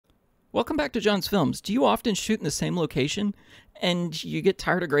Welcome back to John's Films. Do you often shoot in the same location and you get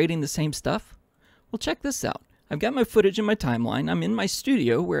tired of grading the same stuff? Well, check this out. I've got my footage in my timeline. I'm in my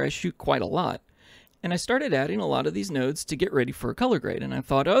studio where I shoot quite a lot. And I started adding a lot of these nodes to get ready for a color grade. And I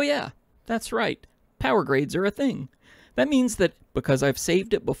thought, oh yeah, that's right. Powergrades are a thing. That means that because I've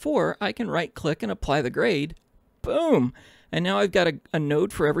saved it before, I can right-click and apply the grade. Boom! And now I've got a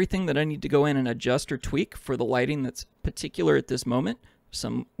node for everything that I need to go in and adjust or tweak for the lighting that's particular at this moment.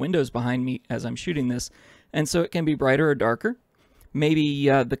 Some windows behind me as I'm shooting this, and so it can be brighter or darker. Maybe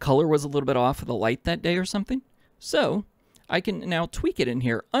the color was a little bit off of the light that day or something. So I can now tweak it in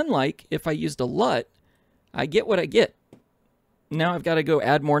here. Unlike if I used a LUT, I get what I get. Now I've got to go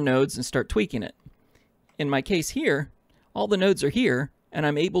add more nodes and start tweaking it. In my case here, all the nodes are here, and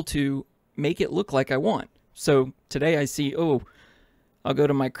I'm able to make it look like I want. So today I see, oh, I'll go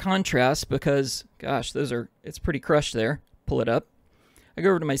to my contrast because, gosh, it's pretty crushed there. Pull it up. I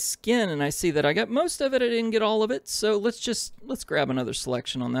go over to my skin and I see that I got most of it. I didn't get all of it. So let's grab another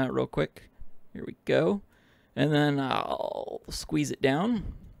selection on that real quick. Here we go. And then I'll squeeze it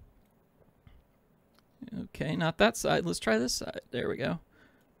down. Okay, not that side. Let's try this side. There we go.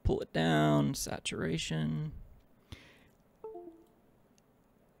 Pull it down, saturation.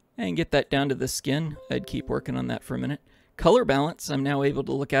 And get that down to the skin. I'd keep working on that for a minute. Color balance, I'm now able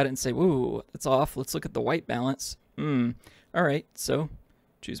to look at it and say, whoa, it's off. Let's look at the white balance. All right, so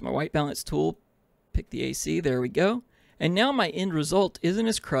choose my white balance tool, pick the AC, there we go. And now my end result isn't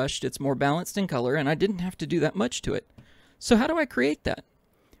as crushed, it's more balanced in color, and I didn't have to do that much to it. So how do I create that?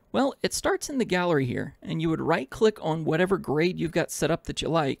 Well, it starts in the gallery here, and you would right-click on whatever grade you've got set up that you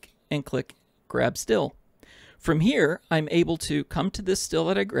like, and click Grab Still. From here, I'm able to come to this still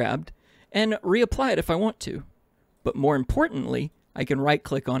that I grabbed, and reapply it if I want to. But more importantly, I can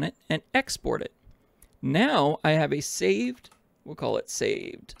right-click on it and export it. Now I have a saved, we'll call it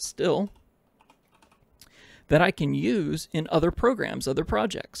saved still, that I can use in other programs, other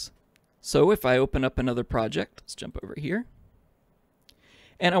projects. So if I open up another project, let's jump over here,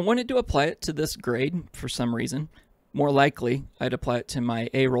 and I wanted to apply it to this grade for some reason. More likely, I'd apply it to my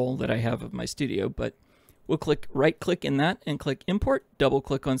A roll that I have of my studio, but we'll right-click in that and click Import,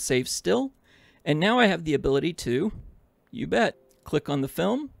 double-click on Save Still, and now I have the ability to, you bet, click on the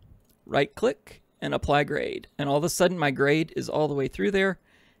film, right-click, and apply grade. And all of a sudden my grade is all the way through there,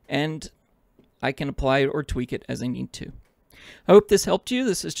 and I can apply it or tweak it as I need to. I hope this helped you.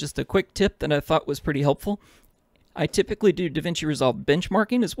 This is just a quick tip that I thought was pretty helpful. I typically do Davinci Resolve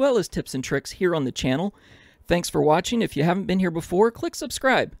benchmarking as well as tips and tricks here on the channel. Thanks for watching. If you haven't been here before, click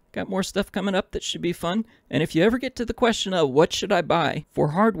subscribe. Got more stuff coming up that should be fun. And if you ever get to the question of what should I buy for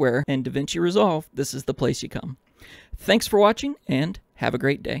hardware and Davinci Resolve, this is the place you come. Thanks for watching and have a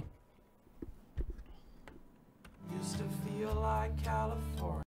great day.